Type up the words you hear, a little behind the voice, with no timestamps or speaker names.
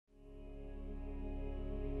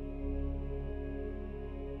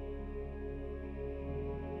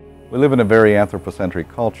We live in a very anthropocentric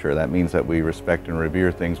culture. That means that we respect and revere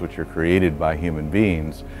things which are created by human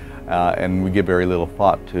beings, and we give very little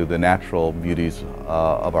thought to the natural beauties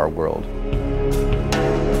of our world.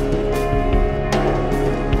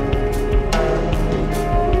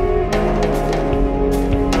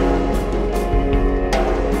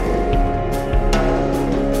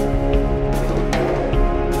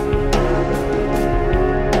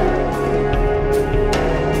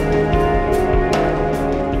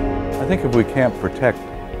 I think if we can't protect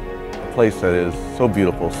a place that is so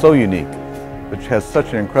beautiful, so unique, which has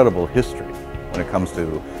such an incredible history when it comes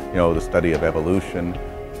to, the study of evolution,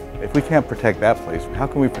 if we can't protect that place, how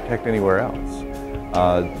can we protect anywhere else?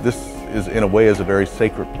 This is, in a way, is a very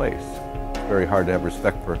sacred place. It's very hard to have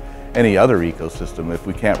respect for any other ecosystem if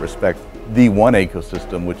we can't respect the one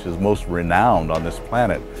ecosystem which is most renowned on this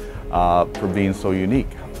planet for being so unique.